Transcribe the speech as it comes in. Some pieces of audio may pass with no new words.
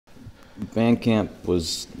Band camp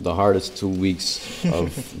was the hardest 2 weeks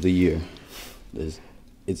of the year.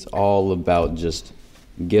 It's all about just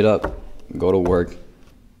get up, go to work,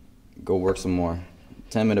 go work some more.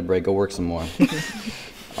 10-minute break, go work some more.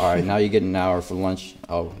 All right, now you get an hour for lunch.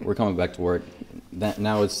 Oh, we're coming back to work.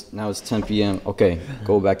 Now it's 10 p.m. Okay,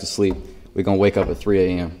 go back to sleep. We're gonna wake up at 3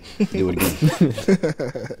 a.m. Do it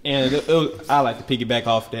again. And I like to piggyback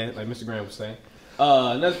off that, like Mr. Graham was saying.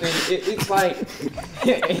 Another thing, it's like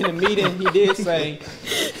in the meeting he did say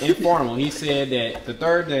informal. He said that the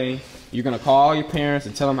third day you're gonna call your parents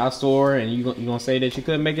and tell them how sore, and you're gonna say that you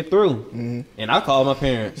couldn't make it through. Mm-hmm. And I called my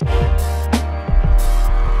parents.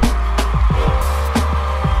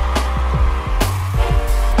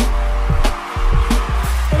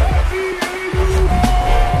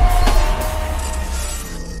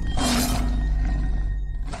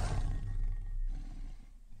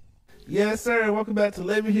 Yes, sir. Welcome back to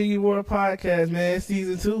Let Me Hear You War podcast, man.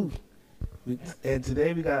 Season 2. And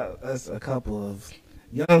today we got us a couple of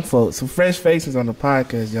young folks, some fresh faces on the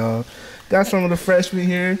podcast, y'all. Got some of the freshmen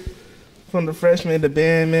here, from the freshmen in the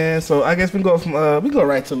band, man. So I guess we go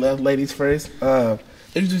right to left, ladies first.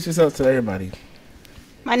 Introduce yourself to everybody.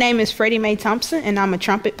 My name is Freddie Mae Thompson, and I'm a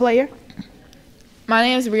trumpet player. My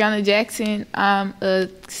name is Brianna Jackson. I'm a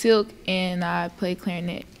silk, and I play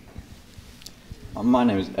clarinet. My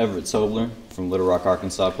name is Everett Tobler from Little Rock,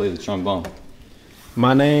 Arkansas. I play the trombone.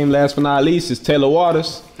 My name, last but not least, is Taylor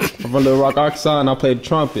Waters. I'm from Little Rock, Arkansas, and I play the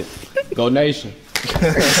trumpet. Go Nation.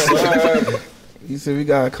 You said we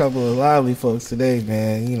got a couple of lively folks today,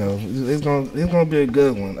 man. You know, it's gonna be a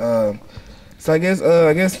good one. So I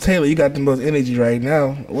guess Taylor, you got the most energy right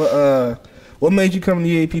now. What made you come to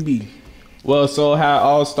UAPB? Well, so how it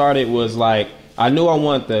all started was like, I knew I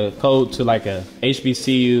wanted to go to like a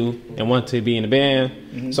HBCU and want to be in the band.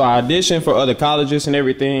 Mm-hmm. So I auditioned for other colleges and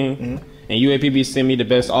everything. Mm-hmm. And UAPB sent me the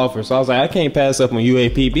best offer. So I was like, I can't pass up on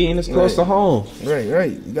UAPB, and it's close to home. Right.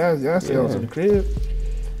 You guys stay on to the crib.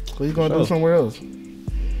 What you gonna do somewhere else?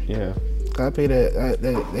 Yeah. Gotta pay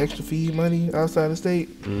that extra fee money outside the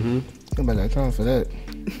state. Mm-hmm. Nobody got time for that.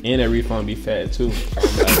 And that refund be fat too.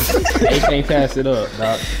 They can't pass it up,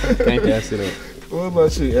 dog. Can't pass it up. What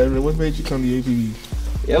about you, Everett? What made you come to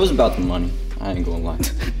UAPB? Yeah, it was about the money. I ain't gonna lie.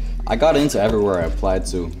 I got into everywhere I applied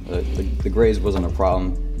to. The grades wasn't a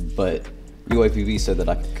problem, but UAPB said that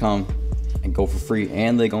I could come and go for free,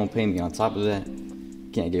 and they gonna pay me on top of that.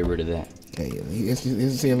 Can't get rid of that. Yeah, it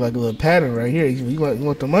seems like a little pattern right here. You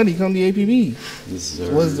want the money, come to UAPB. Yes,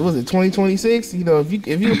 was it 2026? You know, if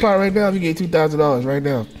you apply right now, if you get $2,000 right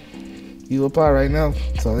now, you apply right now.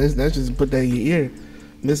 So let's just put that in your ear.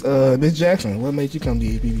 Miss Jackson, what made you come to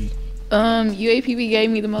UAPB? UAPB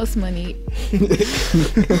gave me the most money.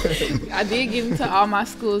 I did give them to all my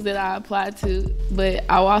schools that I applied to, but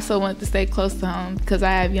I also wanted to stay close to home because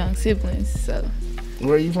I have young siblings. So,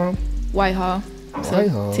 where are you from? Whitehall. So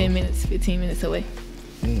Whitehall. 10 minutes, 15 minutes away.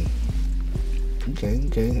 Okay.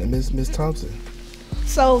 And Miss Thompson.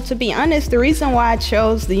 So, to be honest, the reason why I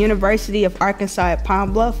chose the University of Arkansas at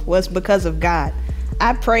Pine Bluff was because of God.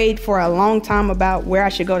 I prayed for a long time about where I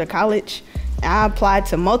should go to college. I applied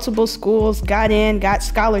to multiple schools, got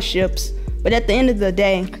scholarships, but at the end of the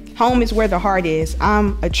day, home is where the heart is.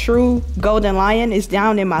 I'm a true golden lion. It's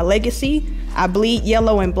down in my legacy. I bleed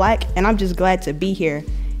yellow and black, and I'm just glad to be here.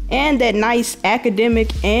 And that nice academic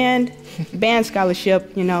and band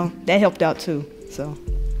scholarship, that helped out too. So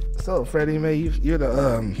Freddie Mae, you're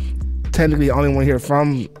the technically the only one here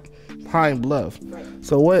from Pine Bluff. Right.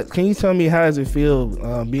 So can you tell me, how does it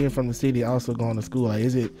feel being from the city, also going to school? Like,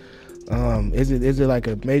 is it like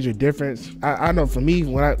a major difference? I know for me,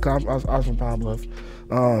 when I was from Pine Bluff,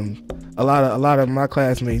 a lot of my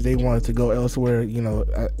classmates, they wanted to go elsewhere,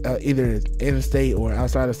 either in the state or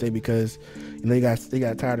outside the state, because they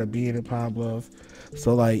got tired of being in Pine Bluff.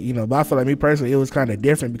 So but I feel like, me personally, it was kind of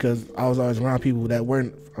different because I was always around people that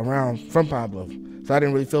weren't around from Pine Bluff. So I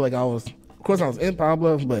didn't really feel like I was in Pine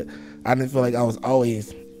Bluff, but I didn't feel like I was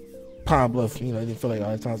always Pine Bluff. I didn't feel like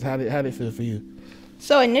all the time. So how did it feel for you?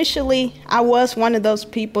 So initially, I was one of those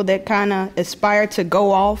people that kind of aspired to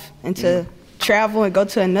go off and to travel and go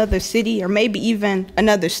to another city or maybe even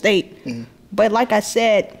another state. Mm. But like I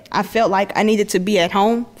said, I felt like I needed to be at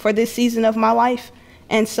home for this season of my life.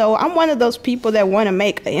 And so I'm one of those people that want to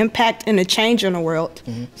make an impact and a change in the world.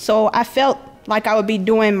 Mm-hmm. So I felt like I would be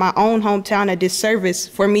doing my own hometown a disservice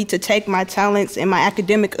for me to take my talents and my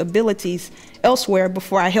academic abilities elsewhere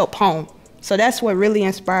before I help home. So that's what really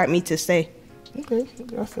inspired me to stay. Okay,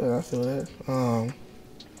 I feel that.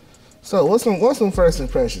 So what's some first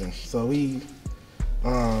impressions? So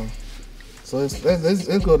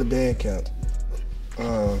let's go to band camp.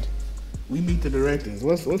 we meet the directors.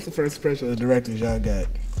 What's the first impression of the directors y'all got?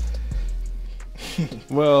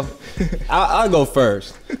 Well, I'll go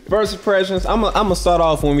first. First impressions, I'm gonna start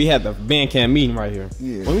off when we had the band camp meeting right here.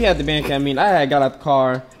 Yeah. When we had the band camp meeting, I had got out the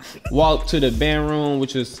car, walked to the band room,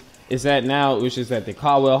 which is at the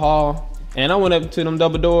Caldwell Hall, and I went up to them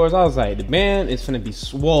double doors. I was like, the band is finna be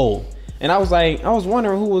swole. And I was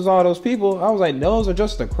wondering who was all those people. I was like, those are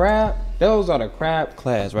the crab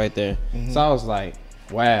class right there. So I was like,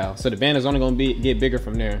 wow. So the band is only gonna get bigger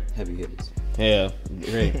from there. Heavy hitters. Yeah,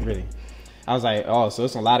 really. I was like, oh, so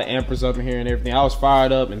it's a lot of emperors up in here and everything. I was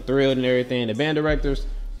fired up and thrilled and everything. The band directors,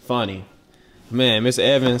 funny. Man, Mr.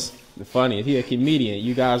 Evans, the funniest. He a comedian.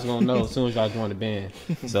 You guys gonna know as soon as y'all join the band.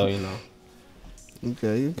 So, you know.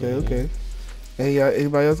 Okay. Hey,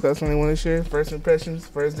 anybody else got something they want to share? First impressions,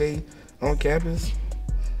 first day on campus?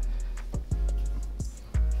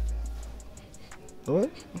 What?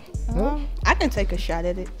 No? I can take a shot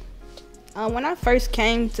at it. When I first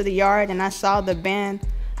came to the yard and I saw the band,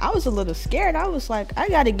 I was a little scared. I was like, I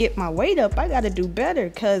got to get my weight up. I got to do better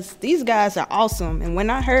because these guys are awesome. And when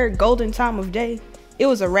I heard Golden Time of Day, it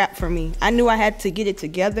was a wrap for me. I knew I had to get it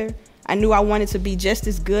together. I knew I wanted to be just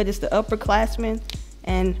as good as the upperclassmen.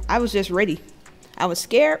 And I was just ready. I was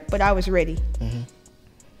scared, but I was ready.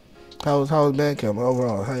 How was band camp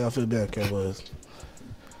overall? How y'all feel band camp was?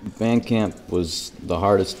 Band camp was the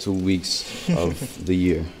hardest 2 weeks of the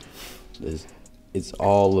year. It's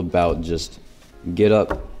all about just get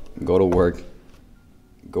up, go to work,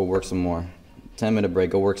 go work some more. 10-minute break,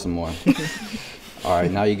 go work some more. All right,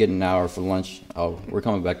 now you get an hour for lunch. Oh, we're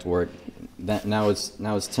coming back to work. Now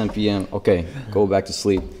it's 10 p.m. Okay, go back to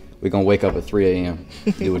sleep. We're gonna wake up at 3 a.m.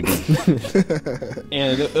 Do it again.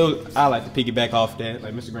 And I like to piggyback off that,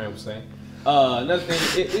 like Mr. Graham was saying. Another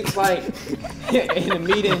thing, it's like in the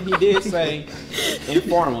meeting he did say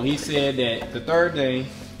informal. He said that the third day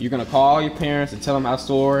you're gonna call your parents and tell them how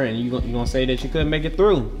sore, and you're gonna say that you couldn't make it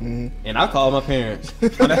through. And I called my parents.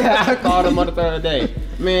 I called them on the third day.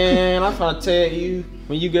 Man, I'm trying to tell you,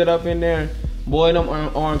 when you get up in there, boy, them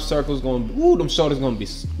arm circles them shoulders gonna be,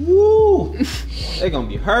 they gonna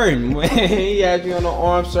be hurting. Man, he had you on the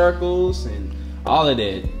arm circles and all of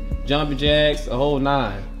that, jumping jacks, the whole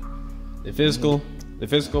nine. The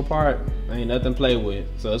physical part ain't nothing to play with.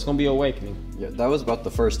 So it's gonna be awakening. Yeah, that was about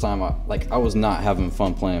the first time I was not having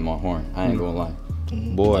fun playing my horn. I ain't gonna lie.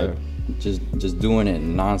 Boy, just doing it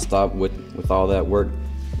nonstop with all that work.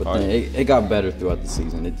 But then it got better throughout the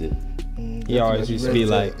season. It did. He always used to be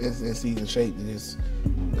like in season shape. Just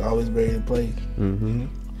always ready to play.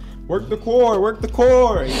 Work the core.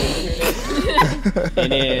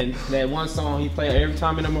 And then that one song he played every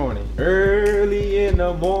time in the morning. Early in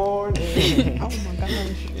the morning. Oh my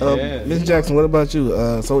gosh. Miss Jackson, what about you?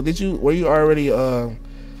 So were you already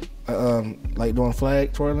like doing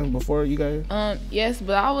flag twirling before you got here? Yes,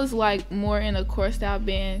 but I was like more in a core style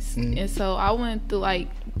band, and so I wanted to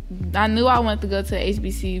I knew I wanted to go to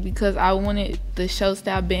HBC because I wanted the show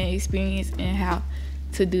style band experience and how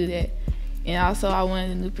to do that. And also I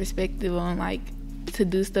wanted a new perspective on to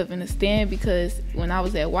do stuff in the stand, because when I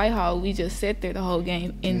was at Whitehall, we just sat there the whole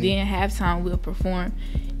game, and then halftime we'll perform,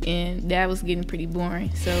 and that was getting pretty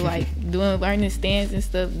boring. So learning stands and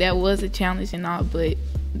stuff, that was a challenge and all, but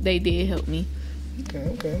they did help me.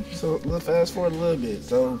 Okay. So let's fast forward a little bit.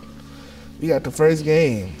 So we got the first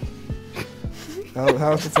game.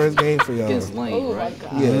 How's the first game for y'all? Against Lane, right?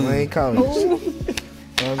 Yeah, Lane College.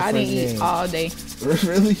 I didn't eat all day.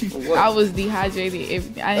 Really? I was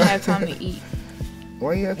dehydrated. I didn't have time to eat.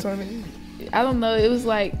 Why you have time to eat? I don't know. It was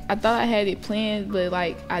I thought I had it planned, but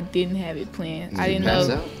I didn't have it planned. I didn't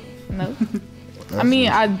know. No. I mean,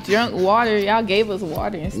 I drank water. Y'all gave us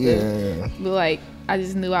water and stuff. Yeah. But I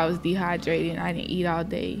just knew I was dehydrated and I didn't eat all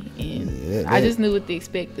day, and I just knew what to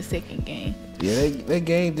expect the second game. Yeah, that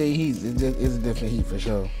game day heat is a different heat for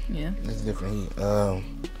sure. Yeah. It's a different heat.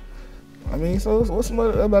 I mean, so what's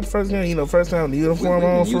about the first game? You know, first time the uniform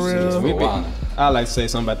on for real. I like to say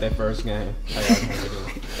something about that first game.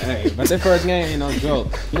 Hey, but that first game ain't no joke.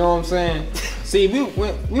 You know what I'm saying? See, we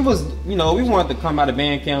wanted to come out of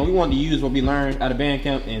band camp. We wanted to use what we learned out of band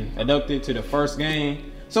camp and adapt it to the first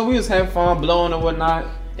game. So we was having fun, blowing and whatnot.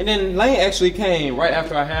 And then Lane actually came right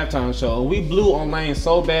after our halftime show. We blew on Lane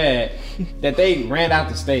so bad that they ran out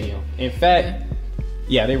the stadium. In fact,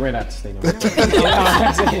 yeah, they ran out the stadium. You know what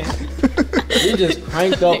I'm saying? We just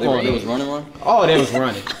cranked up on it. They was running? Oh, they was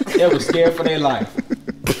running. They was scared for their life.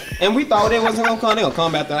 And we thought they wasn't gonna come. They gonna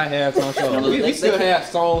come after our halftime show. No, we still had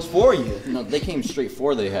songs for you. No, they came straight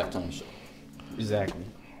for their halftime show. Exactly.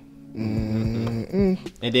 And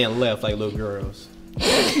then left like little girls.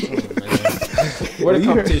 Where the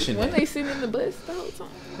competition When at? they sitting in the bus the whole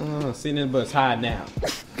time. Sitting in the bus, hiding out.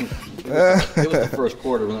 It was the first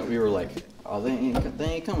quarter when we were like, oh, they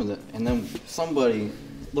ain't coming. And then somebody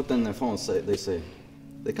looked on their phone and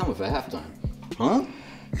they coming for halftime. Huh?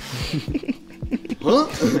 Huh?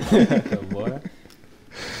 Boy.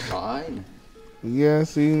 Fine. Yeah,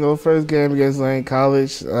 see, first game against Lane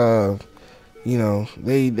College, they were a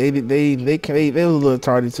little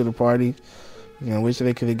tardy to the party. Wish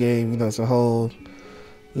they could have gave, it's a whole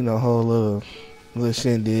little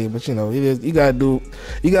shindig. But it is, you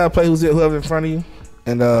gotta play whoever in front of you.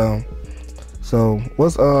 And so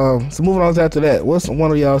moving on to after that, what's one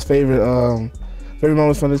of y'all's favorite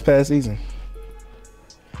moments from this past season?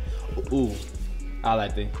 Ooh, I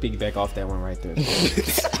like to piggyback off that one right there.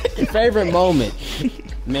 Favorite moment,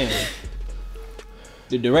 man.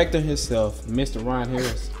 The director himself, Mr. Ron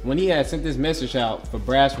Harris, when he had sent this message out for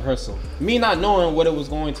brass rehearsal, me not knowing what it was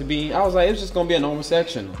going to be, I was like, it's just gonna be a normal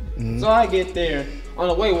sectional. So I get there, on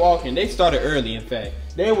the way walking, they started early. In fact,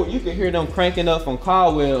 you could hear them cranking up from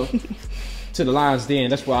Caldwell to the Lions Den.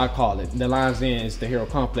 That's what I call it. The Lions Den is the Hero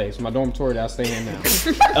Complex, my dormitory that I stay in now.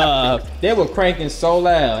 They were cranking so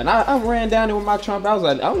loud, and I ran down there with my trumpet. I was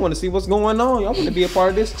like, I want to see what's going on. I want to be a part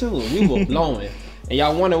of this too. We were blowing. And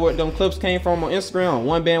y'all wonder where them clips came from on Instagram, on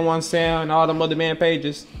One Band One Sound, and all them other band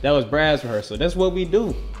pages. That was brass rehearsal. That's what we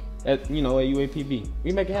do at UAPB.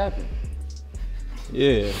 We make it happen.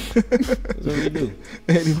 Yeah, that's what we do.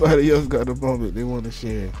 Anybody else got a moment they want to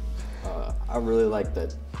share? I really like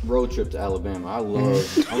that road trip to Alabama. I love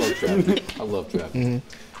traveling. I love traveling.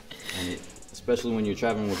 And especially when you're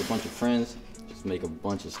traveling with a bunch of friends, just make a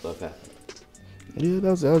bunch of stuff happen. Yeah,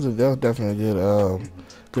 that was definitely a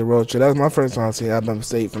good road trip. That was my first time seeing Alabama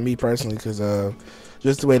State for me personally, because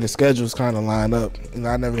just the way the schedules kind of line up.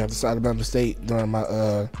 I never got to see Alabama State during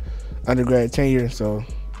my undergrad tenure, so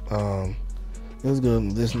it was good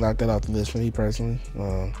to just knock that off the list for me personally.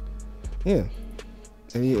 Yeah.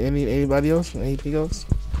 Anybody else? Anything else?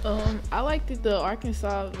 I liked it, the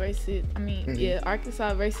Arkansas versus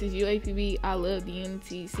Arkansas versus UAPB. I love the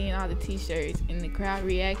unity, seeing all the T-shirts and the crowd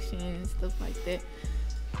reaction and stuff like that.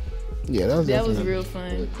 Yeah, that was real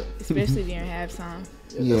fun, especially during halftime.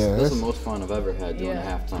 Yeah, that's the most fun I've ever had during a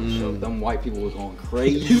halftime show. Them white people was going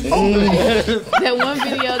crazy. That one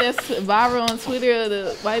video that's viral on Twitter of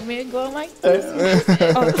the white man going like this.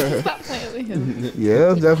 Stop playing with him. Yeah, that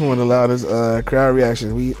was definitely one of the loudest crowd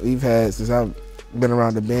reactions we've had since I've been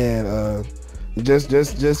around the band.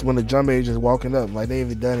 Just when the drum major just walking up, like they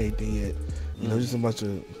haven't done anything yet. Just a bunch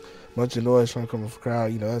of noise trying to come from the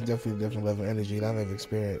crowd. That's definitely a different level of energy that I've ever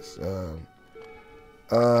experienced.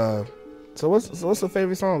 So what's the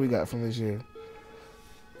favorite song we got from this year?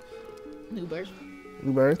 New Birth.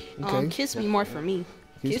 New Birth. Okay. Kiss Me More for me.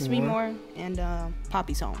 Kiss Me More and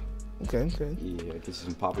Poppy's Home. Okay. Yeah, get you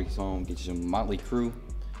some Poppy's Home, get you some Motley Crue.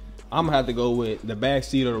 I'm gonna have to go with The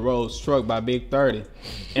Backseat of the Rose, Struck by Big 30.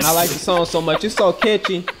 And I like the song so much, it's so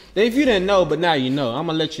catchy. If you didn't know, but now you know, I'm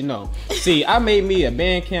gonna let you know. See, I made me a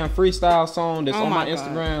Bandcamp freestyle song that's on my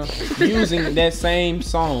Instagram using that same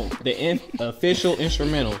song, the official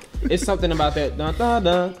instrumental. It's something about that dun dun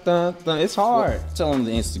dun dun dun. It's hard. Well, tell them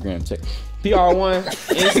the Instagram check. PR1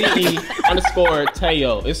 NCE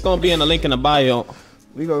 _Teo. It's gonna be in the link in the bio.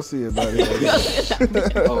 We gonna see it, buddy.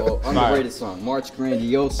 Underrated song, March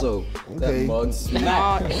Grandioso. That mug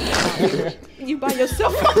smack. You by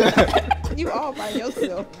yourself. You all by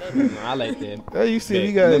yourself. I like that. Hey, you see,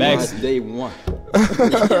 we got day one.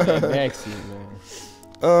 Backseat,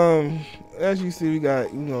 man. As you see, we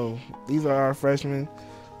got these are our freshmen.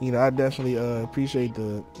 I definitely appreciate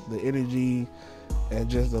the energy and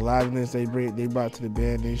just the liveliness they brought to the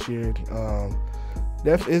band this year.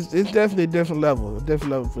 It's definitely a different level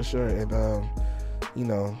for sure. And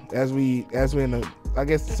as we're in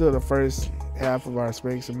still the first half of our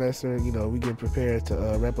spring semester, we get prepared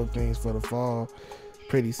to wrap up things for the fall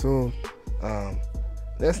pretty soon.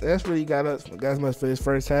 That's really got us much for this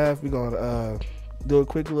first half. We're gonna do a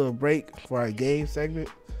quick little break for our game segment,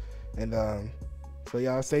 and so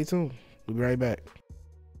y'all stay tuned. We'll be right back.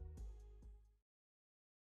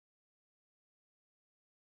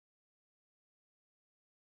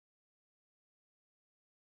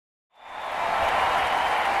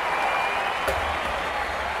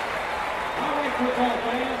 Football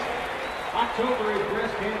fans, October is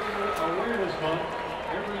Breast Cancer Awareness Month.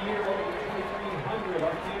 Every year, over 2,300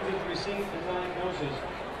 are candidates receive the diagnosis.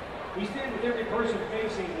 We stand with every person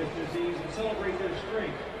facing this disease and celebrate their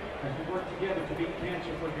strength as we work together to beat cancer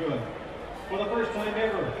for good. For the first time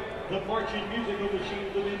ever, the marching musical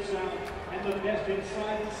machines of InSound, and the best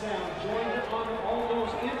inside and sound join to honor all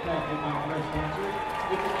those impacted by breast cancer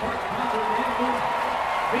with the chart concert anthem,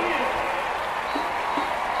 Beat It!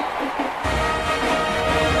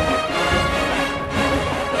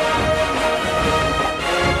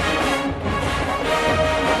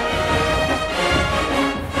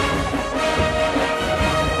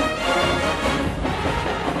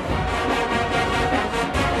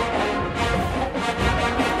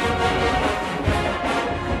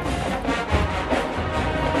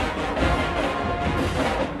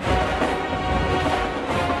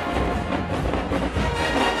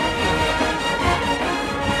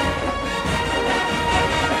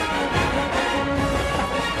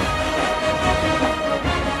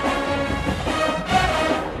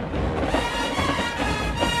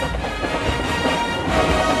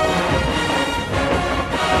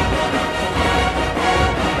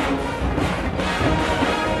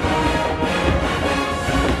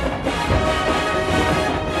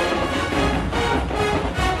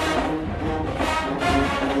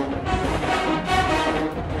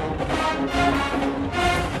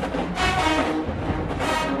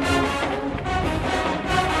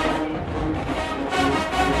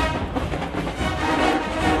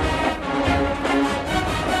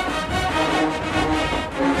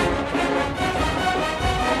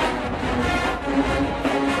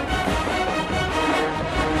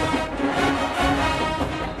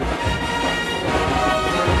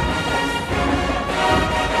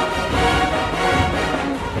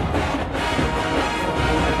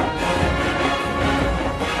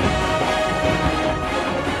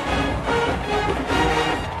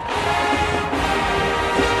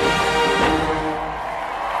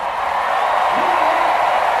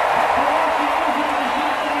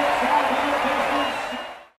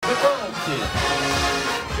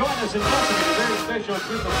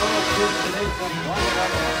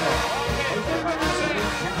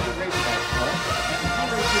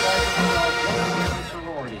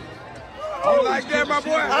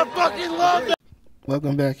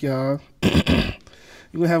 Welcome back, y'all. We're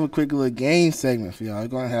gonna have a quick little game segment for y'all. We're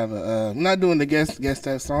gonna have a we're not doing the guess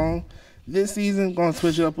that song this season. Gonna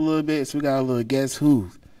switch it up a little bit. So we got a little guess who.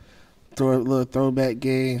 Throw a little throwback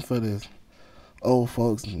game for the old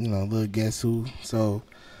folks, you know, a little guess who. So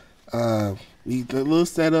we the little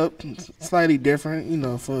setup slightly different, you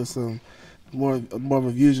know, for some more of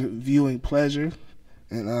a viewing pleasure.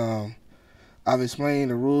 And I've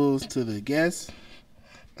explained the rules to the guests.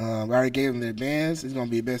 I already gave them their bands. It's gonna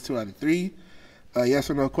be best 2 out of 3. Yes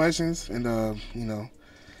or no questions. And you know,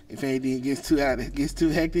 if anything gets too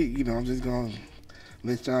hectic, you know, I'm just gonna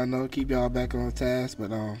let y'all know, keep y'all back on task. But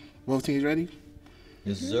both teams ready?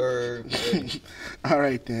 Yes, sir. All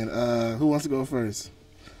right then. Who wants to go first?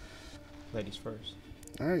 Ladies first.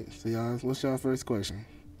 All right. So y'all, what's y'all first question?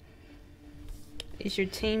 Is your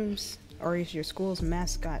team's or is your school's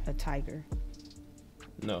mascot a tiger?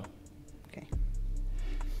 No. Okay.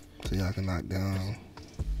 So y'all can knock down.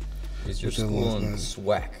 Is your school in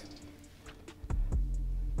SWAC?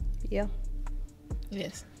 Yeah.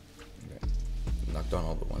 Yes. Okay. Knock down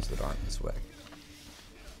all the ones that aren't in SWAC.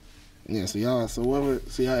 Yeah. So y'all asked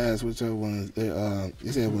whichever one is.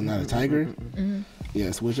 You said well, not a tiger. Mm-hmm.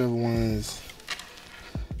 Yes. Whichever one is.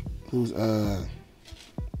 Who's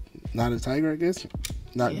not a tiger? I guess.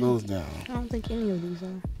 Knock those down. I don't think any of these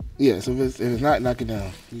are. Yeah. So if it's not, knock it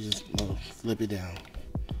down. You just flip it down.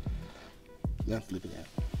 Then flip it down.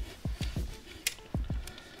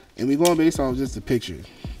 And we're going based off just the picture.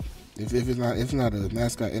 If it's not a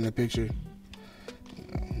mascot in the picture, you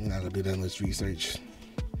know, we're not gonna do that much research.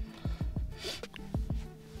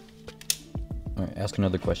 All right, ask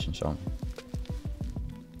another question, Sean.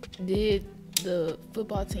 Did the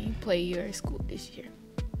football team play your school this year?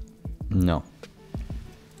 No.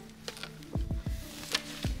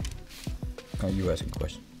 Oh, you ask a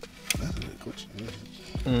question. That's a good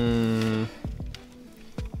question.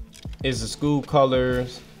 Is the school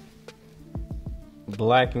colors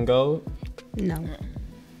black and gold? No.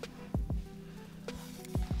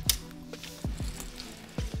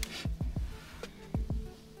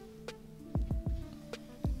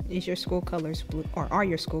 Is your school colors blue, or are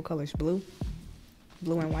your school colors blue?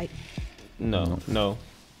 Blue and white? No.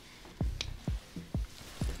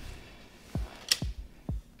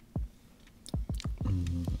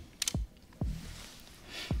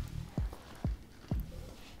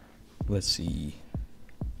 Let's see.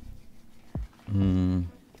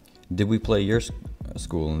 Did we play your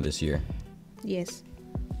school in this year? Yes.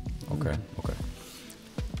 Okay.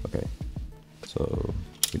 So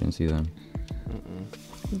we didn't see them.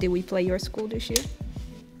 Did we play your school this year?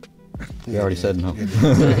 We already said no. You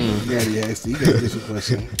already asked. You gotta get your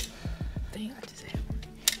question. Dang, I just had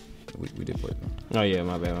one. We did play them. Oh yeah,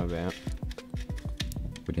 my bad.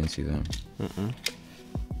 We didn't see them.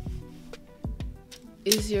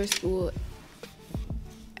 Is your school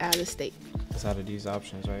out of state? It's out of these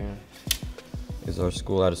options right here. Is our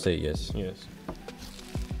school out of state? Yes. Yes.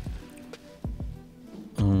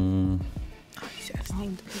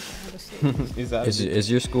 Is that Is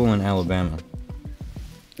your school in Alabama?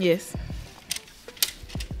 Yes.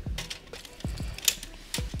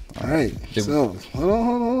 All right. So hold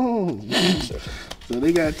on. So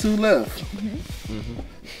they got 2 left.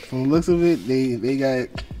 From the looks of it, they got.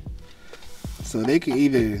 So they can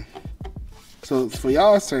either. So for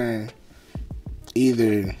y'all's turn,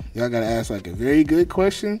 either y'all gotta ask like a very good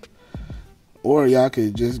question, or y'all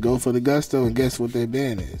could just go for the gusto and guess what their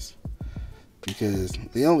band is. Because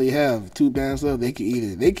they only have 2 bands left, they can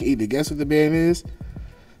either guess what the band is,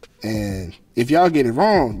 and if y'all get it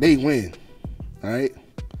wrong, they win. All right.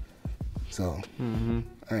 So, all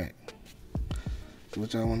right. So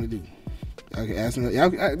what y'all want to do? Y'all can ask another.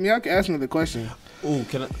 Y'all can ask another question. Ooh,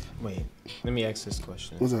 can I wait? Let me ask this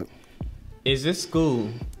question. What's up? Is this school?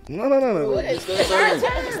 No. It's their turn.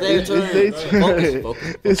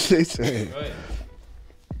 It's their turn.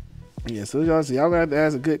 Yeah, so y'all see, y'all gonna have to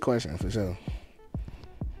ask a good question for sure.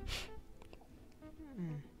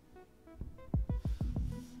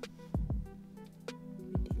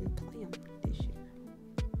 We didn't play 'em this year.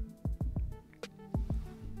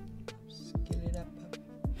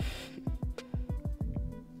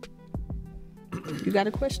 You got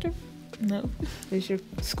a question? No. Is your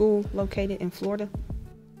school located in Florida?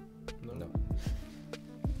 No.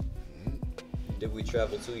 Did we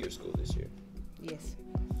travel to your school this year? Yes.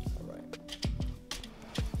 All right.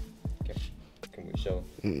 Can we show?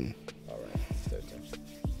 All right. It's their turn.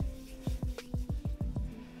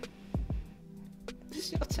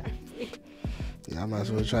 It's your turn, please. Yeah, I might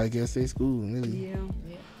as well try to guess their school. Really. Yeah.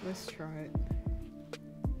 Let's try it.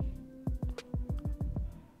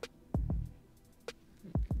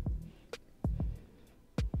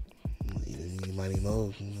 You might even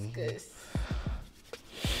know. Good.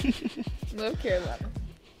 North Carolina.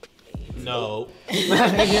 No.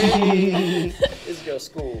 Is your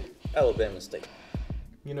school Alabama State?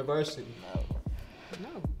 University.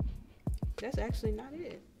 No. That's actually not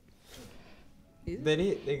it. Is it? That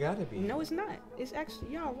it? They gotta be. No, it's not. It's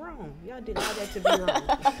actually, y'all wrong. Y'all did all that to be wrong.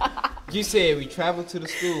 You said we traveled to the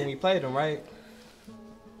school and we played them, right?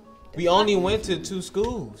 We only went to 2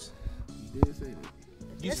 schools. You did say that.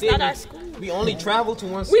 You That's said not our school. we only traveled to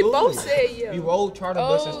one school. We both said yeah. We rode charter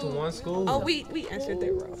buses to one school. Oh, we answered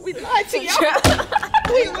that wrong. We lied to y'all.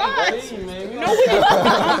 We lied. Hey, man, No, we didn't.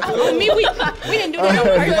 On me, we didn't do that on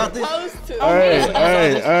purpose. Supposed to. All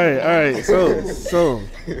right. So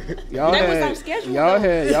y'all That had, was on schedule. Y'all though.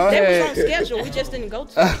 had, That was on schedule. We just didn't go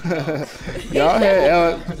to it. y'all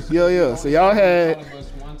had, yo. So y'all had,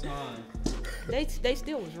 one time. They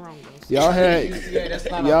still was wrong though. y'all had, Yeah, that's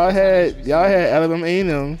not y'all had Alabama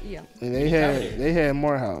A&M, Yeah. and they had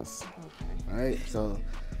Morehouse. All right. So,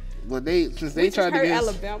 but since they tried to Heard guess,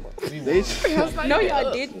 Alabama. they No,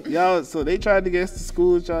 y'all didn't. y'all. So they tried to guess the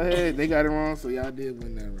schools y'all had. They got it wrong. So y'all did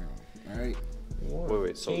win that round. All right.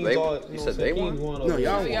 Wait. So you said they won? No,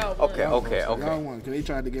 y'all won. Okay. Y'all won because they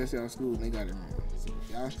tried to guess y'all school and they got it wrong. So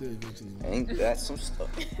y'all still eventually won. Ain't that some stuff?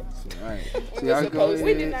 So, all right. So y'all go ahead.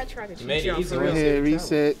 We did not try to cheat Made it y'all. easy. Go ahead,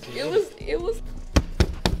 reset. It was.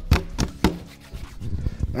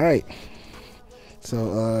 All right.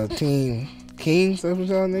 So, Team Kings, that's what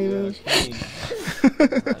y'all name is?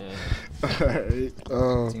 All right.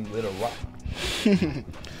 Team Little Rock.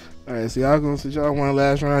 All right. So since y'all won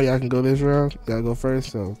last round, y'all can go this round. Y'all go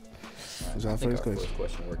first. So, what's I y'all think first our question? first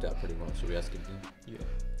question worked out pretty well. Should we ask it again? Yeah.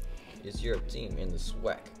 Is your team in the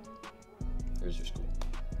SWAC? Where's your school?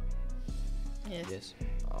 Yes. Yes.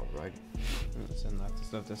 All right. That's not the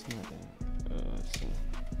stuff. That's not that. Let's see.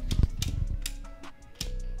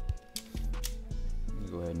 You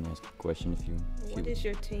go ahead and ask a question if you. What is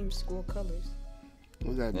your team's school colors?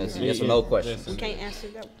 What's that? That's a mean? yes or no question. We can't answer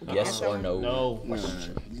that. We can't Yes answer or that. no? No. Nah,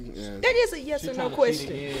 you can ask. That is a yes or no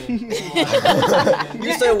question.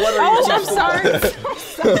 You said what are Oh, your I'm team's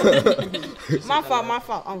sorry. My fault.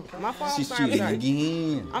 Oh, my fault. I'm She's sorry. cheating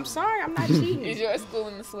again. I'm sorry. I'm not Is cheating. your school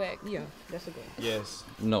in the SWAC? Yeah, that's a good one. Yes.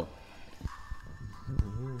 No,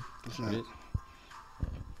 It's not. it is.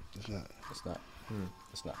 It's not. It's not.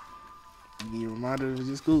 It's not. You need a reminder of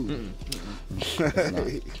your school. It's not.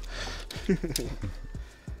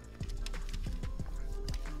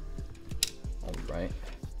 All right.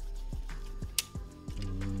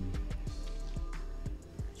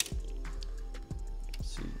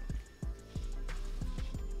 Let's see.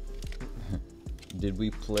 Did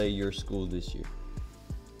we play your school this year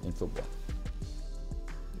in football?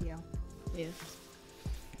 Yeah. Yes.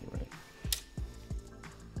 Right.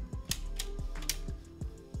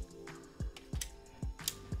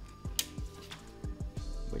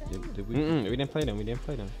 Wait, did we? We didn't play them. We didn't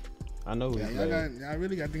play them. I know we Yeah, played. y'all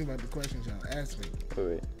really got to think about the questions y'all asked me.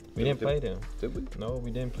 Wait. We didn't play them. Did we? No,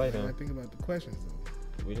 we didn't play I them. gotta think about the questions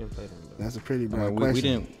though. We didn't play them. Though. That's a pretty I broad mean,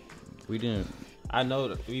 question. we didn't. I know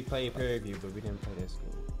that we played Prairie View, but we didn't play that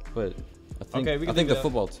school. But I think Okay, we can I think leave the it up.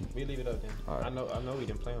 football team. We leave it up then. All right. I know we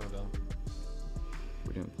didn't play them though.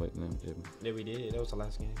 We didn't play them, did we? Yeah, we did. That was the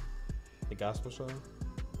last game. The gospel show.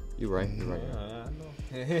 You're right. You're right.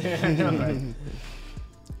 Yeah, I know. Right.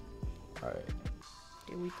 All right.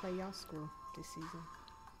 Did we play y'all school this season?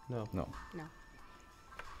 No. No. No.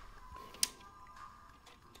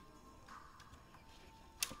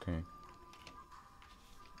 Okay.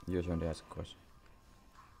 Your turn to ask a question.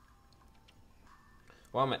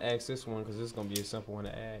 Well, I'm gonna ask this one because this is gonna be a simple one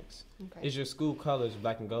to ask. Okay. Is your school colors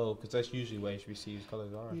black and gold? Because that's usually what HBCU's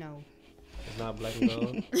colors are. No. It's not black and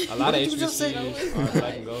gold. A lot of HBCUs are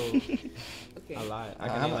black and gold. Okay. A lot. I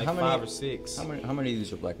How- can name like how many- 5 or 6. How many of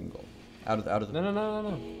these are black and gold? Out of the.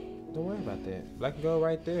 No. Don't worry about that. Black and gold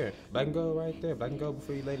right there. Black and gold right there. Black and gold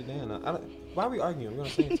before you laid it down. Why are we arguing? We're on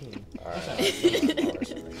the same team.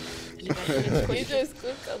 Is your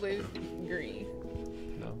school color green?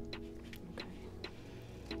 No.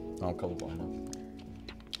 I'm colorblind now.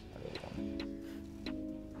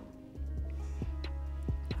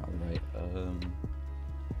 All right.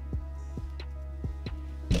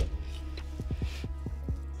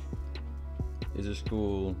 Is your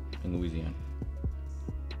school in Louisiana?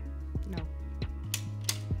 No.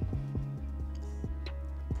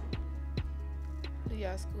 Do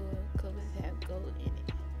y'all school colors have gold in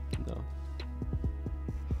it? No.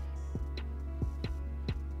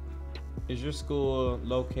 Is your school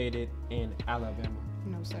located in Alabama?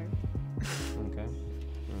 No, sir. Okay.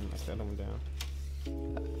 I set them down.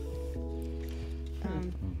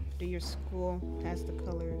 Do your school has the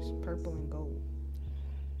colors purple and gold?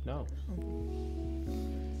 No.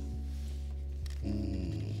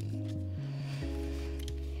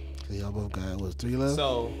 So y'all both got what, 3 left?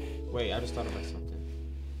 So, wait, I just thought about something.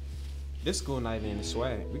 This school not even in the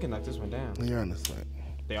swag. We can knock this one down. You're on the side.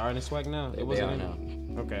 They are in the swag now? They wasn't are in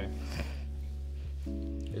now. it? Okay.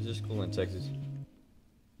 Is your school in Texas?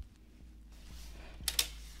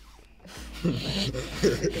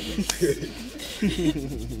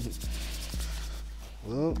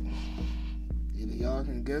 Well, either y'all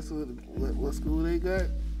can guess what school they got, or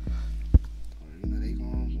they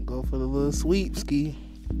gonna go for the little sweep ski.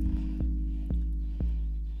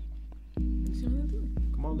 What you wanna do?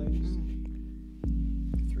 Come on, ladies.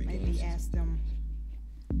 3 Maybe games. ask them.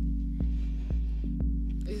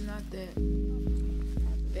 It's not that.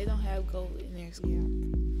 They don't have gold in their school. Yeah,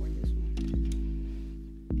 for this one.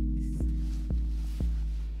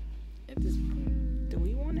 At this point, Do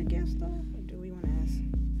we want to guess though, or do we want to ask?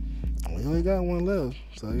 We only got one left,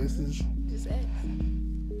 so I guess it's just ask.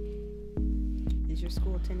 Is your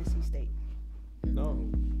school Tennessee State? No.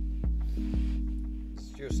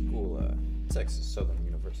 Is your school Texas Southern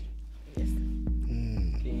University? Yes.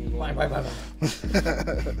 Bye.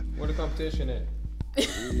 Where the competition at?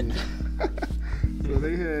 so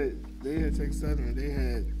they had Texas Southern, and they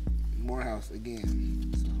had Morehouse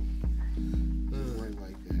again. So it worked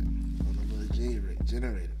like that on the little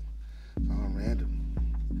generator. It's all random.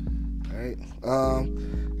 All right.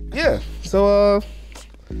 Yeah. So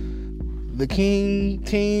the King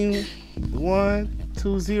team won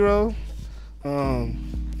 2-0.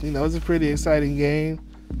 It was a pretty exciting game.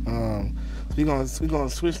 We're gonna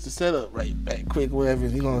switch the setup right back quick, whatever.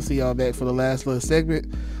 We're gonna see y'all back for the last little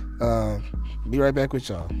segment. Be right back with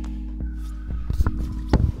y'all.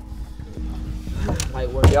 Like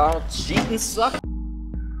where y'all cheating suck.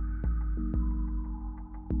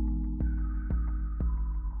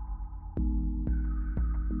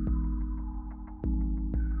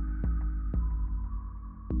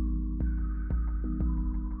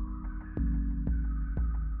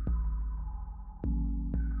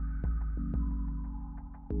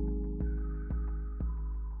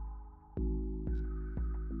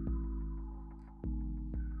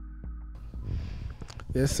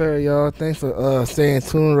 Yes, sir, y'all. Thanks for staying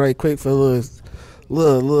tuned right quick for a little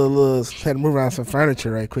had to move around some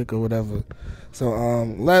furniture right quick or whatever. So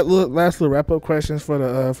last little wrap up questions for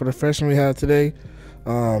the freshmen we have today.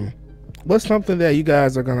 What's something that you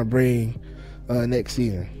guys are gonna bring next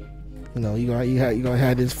season? You know, you're gonna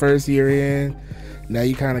have this first year in. Now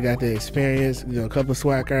you kind of got the experience. You know, a couple of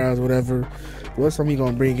swag cars, whatever. What's something you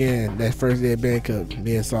gonna bring in that first day of band camp,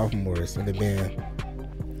 being sophomores in the band?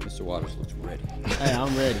 Mr. Waters looks ready. Hey,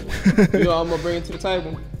 I'm ready. You know what I'm gonna bring it to the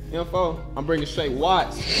table? Info. I'm bringing straight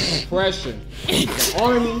Watts, pressure, the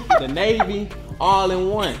Army, the Navy, all in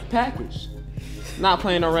one package. Not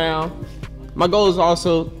playing around. My goal is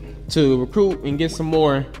also to recruit and get some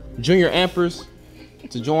more junior ampers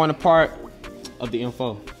to join a part of the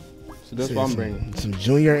info. So that's what I'm bringing. Some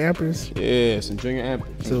junior ampers? Yeah, some junior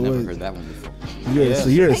ampers. I've never heard that one before. So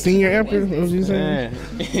you're a senior amper? What was you saying?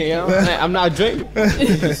 Yeah, I'm not junior.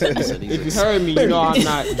 If you heard me, you know I'm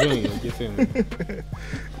not junior. You feel me?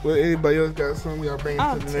 Well, anybody else got something y'all bring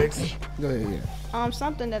to the next? Go ahead, yeah.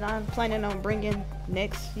 Something that I'm planning on bringing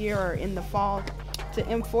next year or in the fall to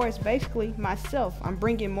M4 is basically myself. I'm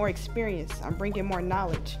bringing more experience. I'm bringing more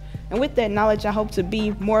knowledge. And with that knowledge, I hope to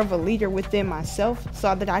be more of a leader within myself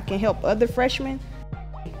so that I can help other freshmen.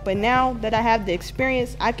 But now that I have the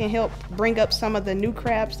experience, I can help bring up some of the new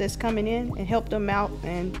crabs that's coming in and help them out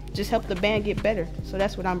and just help the band get better. So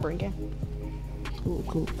that's what I'm bringing.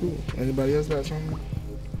 Cool. Anybody else got something?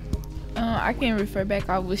 I can refer back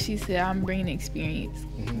off what she said. I'm bringing experience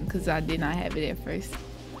because I did not have it at first.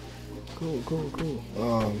 Cool.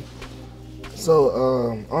 So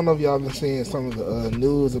I don't know if y'all been seeing some of the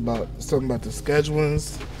news about something about the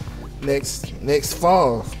schedulings next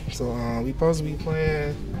fall. So we supposed to be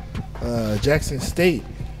playing Jackson State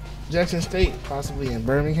possibly in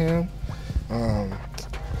Birmingham.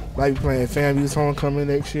 Might be playing FAMU's homecoming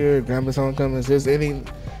next year, Gramble's homecoming. Is there any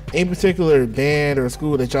particular band or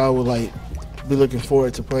school that y'all would like be looking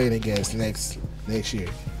forward to playing against next year?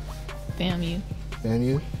 FAMU.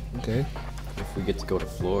 FAMU? Okay. If we get to go to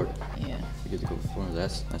Florida. Yeah. If we get to go to Florida,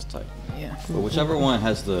 that's tight. Yeah. But whichever one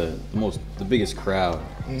has the biggest crowd,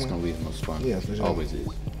 it's gonna be the most fun. Yeah, for sure. Always is.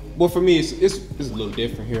 Well, for me, it's a little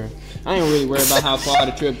different here. I ain't really worried about how far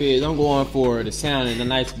the trip is. I'm going for the sound and the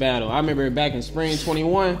nice battle. I remember back in spring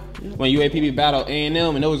 21 when UAPB battled A&M,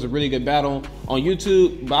 and it was a really good battle on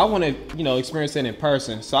YouTube. But I want to, experience it in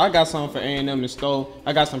person. So I got something for A&M to store.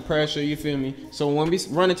 I got some pressure. You feel me? So when we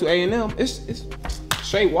run into A&M, it's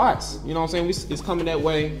straight Watts. You know what I'm saying? It's coming that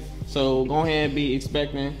way. So go ahead and be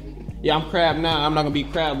expecting. Yeah, I'm crab now. I'm not gonna be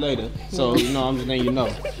crab later. So I'm just letting you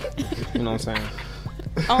know. You know what I'm saying?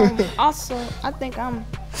 Also, I think I'm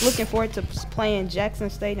looking forward to playing Jackson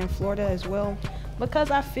State in Florida as well,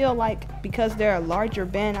 because I feel like because they're a larger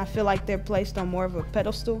band, I feel like they're placed on more of a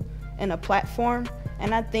pedestal and a platform,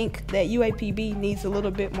 and I think that UAPB needs a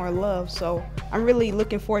little bit more love. So I'm really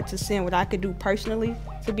looking forward to seeing what I could do personally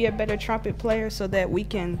to be a better trumpet player, so that we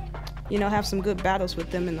can, have some good battles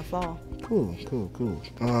with them in the fall. Cool.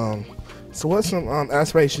 So what's some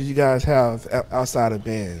aspirations you guys have outside of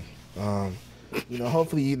band?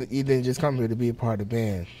 Hopefully you didn't just come here to be a part of the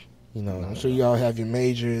band. I'm sure you all have your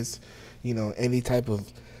majors, any type of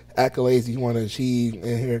accolades you want to achieve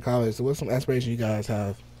in here at college. So what's some aspirations you guys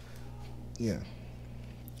have? Yeah.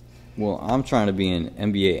 Well, I'm trying to be an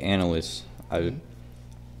NBA analyst. I'm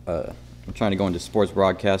trying to go into sports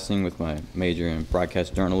broadcasting with my major in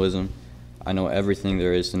broadcast journalism. I know everything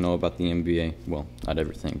there is to know about the NBA. Well, not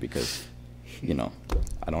everything because,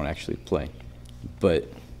 I don't actually play. But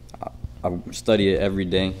I study it every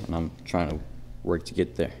day, and I'm trying to work to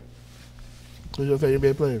get there. Who's your favorite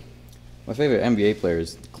NBA player? My favorite NBA player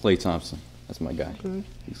is Klay Thompson. That's my guy. Okay.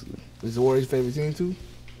 Is the Warriors' favorite team too?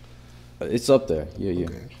 It's up there. Yeah.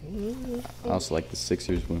 Okay. I also like the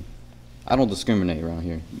Sixers. I don't discriminate around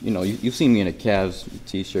here. You've seen me in a Cavs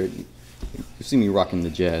t-shirt. You see me rocking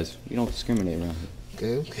the Jazz. You don't discriminate around here.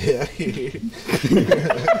 Okay. Since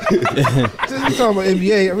we talking about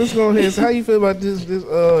NBA, I'm just going ahead. So how you feel about this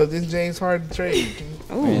James Harden trade?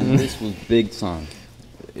 Man, this was big time.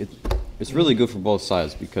 It's really good for both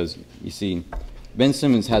sides because you see, Ben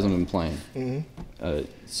Simmons hasn't been playing,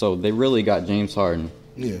 so they really got James Harden,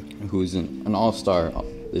 who's an all-star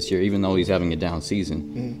this year, even though he's having a down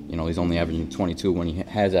season. He's only averaging 22 when he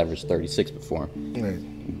has averaged 36 before.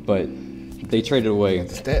 Right. But they traded away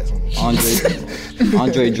the stats on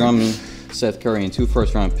Andre Drummond, Seth Curry, and 2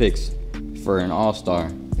 first-round picks for an all-star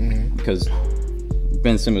because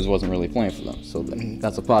Ben Simmons wasn't really playing for them, so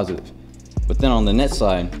that's a positive. But then on the net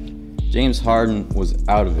side, James Harden was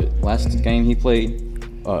out of it. Last game he played,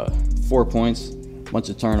 4 points, bunch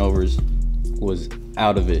of turnovers, was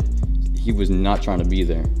out of it. He was not trying to be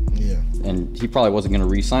there. Yeah. And he probably wasn't going to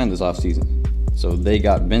re-sign this offseason. So they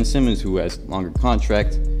got Ben Simmons, who has longer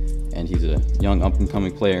contract, and he's a young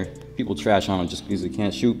up-and-coming player. People trash on him just because he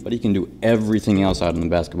can't shoot, but he can do everything else out on the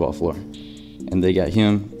basketball floor. And they got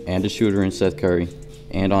him and a shooter in Seth Curry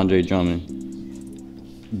and Andre Drummond,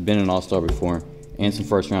 been an all-star before, and some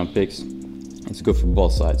first-round picks. It's good for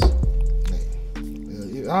both sides.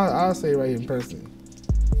 I'll say right in person.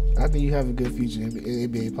 I think you have a good future in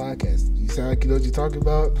NBA podcast. You sound like you know what you're talking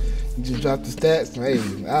about. You just dropped the stats. Hey,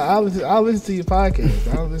 I'll listen to your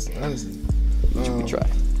podcast. I'll listen. Honestly. We try.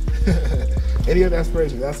 Any other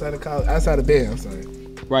aspirations outside of college, outside of band? I'm sorry.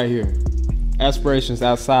 Right here. Aspirations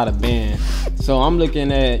outside of band. So I'm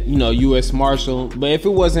looking at, U.S. Marshal. But if it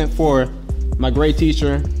wasn't for my great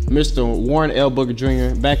teacher, Mr. Warren L. Booker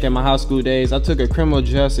Jr., back in my high school days, I took a criminal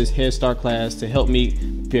justice Head Start class to help me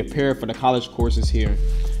prepare for the college courses here.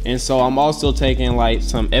 And so I'm also taking like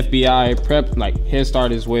some FBI prep, like Head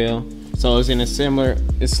Start as well. So it's it's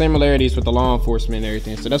similarities with the law enforcement and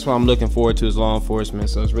everything. So that's what I'm looking forward to is law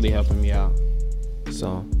enforcement. So it's really helping me out.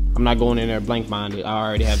 So I'm not going in there blank-minded. I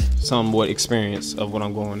already have somewhat experience of what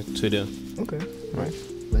I'm going to do. Okay. Right.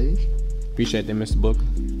 Ladies? Appreciate that, Mr. Booker.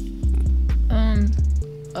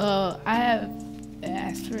 I have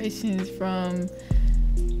aspirations from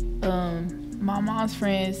my mom's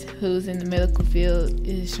friends who's in the medical field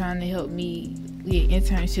is trying to help me get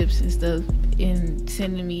internships and stuff and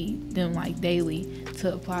sending me them like daily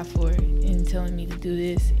to apply for it and telling me to do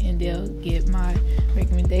this, and they'll get my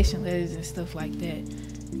recommendation letters and stuff like that.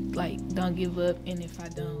 Like, don't give up, and if I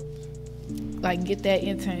don't like get that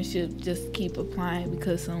internship, just keep applying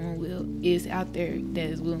because someone is out there that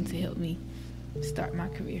is willing to help me start my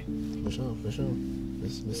career. For sure.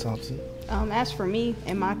 Ms. Thompson? As for me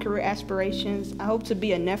and my career aspirations, I hope to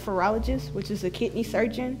be a nephrologist, which is a kidney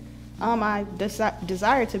surgeon. I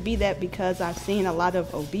desire to be that because I've seen a lot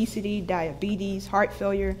of obesity, diabetes, heart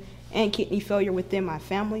failure, and kidney failure within my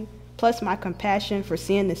family, plus my compassion for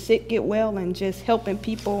seeing the sick get well and just helping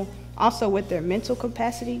people also with their mental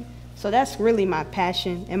capacity. So that's really my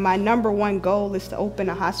passion, and my number one goal is to open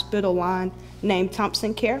a hospital line named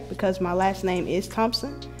Thompson Care because my last name is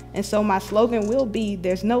Thompson. And so my slogan will be,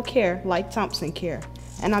 there's no care like Thompson Care.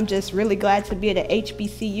 And I'm just really glad to be at a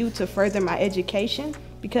HBCU to further my education,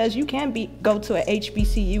 because you can go to a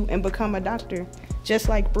HBCU and become a doctor. Just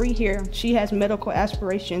like Bree here, she has medical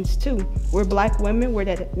aspirations too. We're black women, we're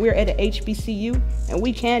at a HBCU, and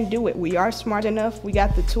we can do it. We are smart enough, we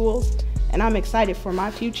got the tools, and I'm excited for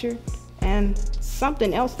my future. And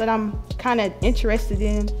something else that I'm kind of interested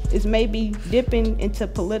in is maybe dipping into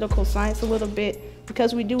political science a little bit,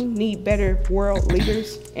 because we do need better world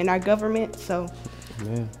leaders in our government. So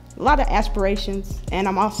a lot of aspirations, and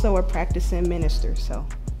I'm also a practicing minister, so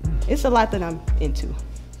it's a lot that I'm into.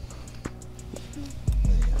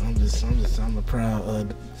 I'm a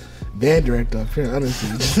proud band director up here, honestly.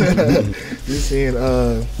 Just seeing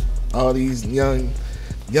all these young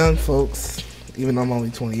folks, even though I'm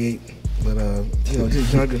only 28, but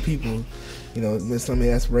just younger people, with so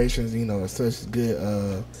many aspirations, such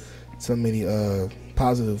good, so many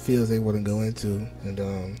positive fields they want to go into. And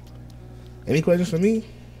any questions for me?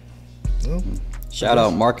 No? Shout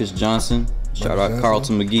out Marcus Johnson. Shout out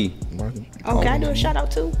Carlton McGee. Can I do a shout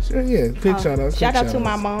out too? Sure, yeah. Quick shout out. Shout out to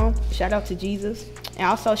my mom. Shout out to Jesus. And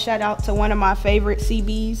also shout out to one of my favorite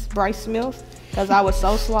CBs, Bryce Smith, because I was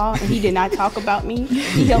so slow and he did not talk about me.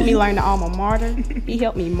 He helped me learn the alma mater. He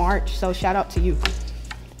helped me march. So shout out to you.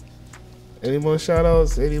 Any more shout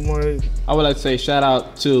outs? Any more? I would like to say shout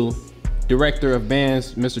out to Director of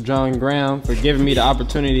Bands, Mr. John Graham, for giving me the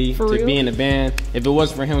opportunity to be in the band. If it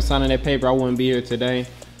wasn't for him signing that paper, I wouldn't be here today.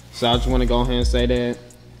 So I just want to go ahead and say that.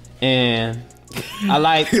 And I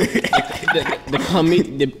like the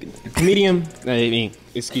comedian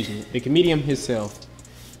himself,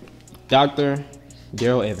 Dr.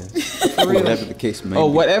 Daryl Evans. Whatever the case may be.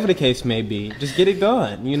 Whatever the case may be. Just get it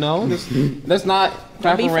done, Let's not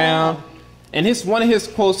crap around. And one of his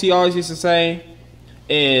quotes he always used to say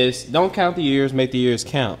is, don't count the years, make the years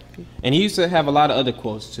count. And he used to have a lot of other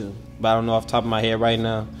quotes too, but I don't know off the top of my head right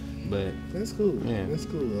now. But that's cool. Yeah. That's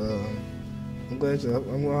cool. I'm glad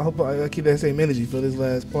I hope I keep that same energy for this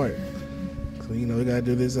last part. So we gotta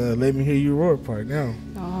do this "Let Me Hear You Roar" part now.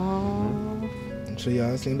 Oh. I'm sure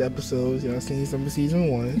y'all seen the episodes. Y'all seen some of season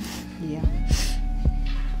 1. Yeah.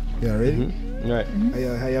 Y'all ready? Mm-hmm. Right.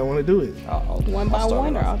 How y'all want to do it? One by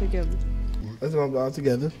one or all together? Let's go all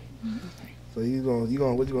together. So what you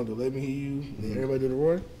gonna do? Let me hear you. Then everybody do the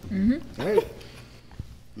roar. Mm-hmm. All right.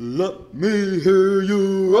 Let me hear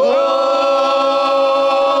you roar.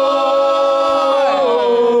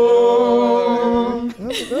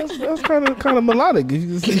 That's kind of melodic.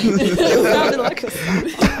 It sounded like a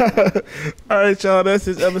song. All right, y'all. That's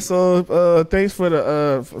this episode. Thanks for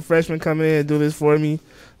the Freshmen coming in and do this for me.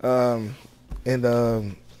 And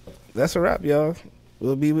that's a wrap, y'all.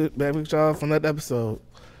 We'll be back with y'all for another episode.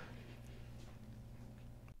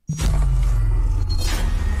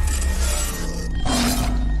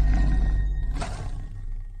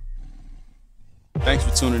 Thanks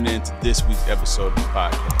for tuning in to this week's episode of the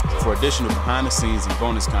podcast. For additional behind the scenes and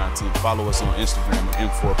bonus content, follow us on Instagram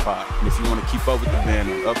at M4Pod. And if you want to keep up with the band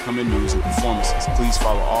on upcoming news and performances, please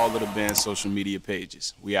follow all of the band's social media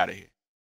pages. We out of here.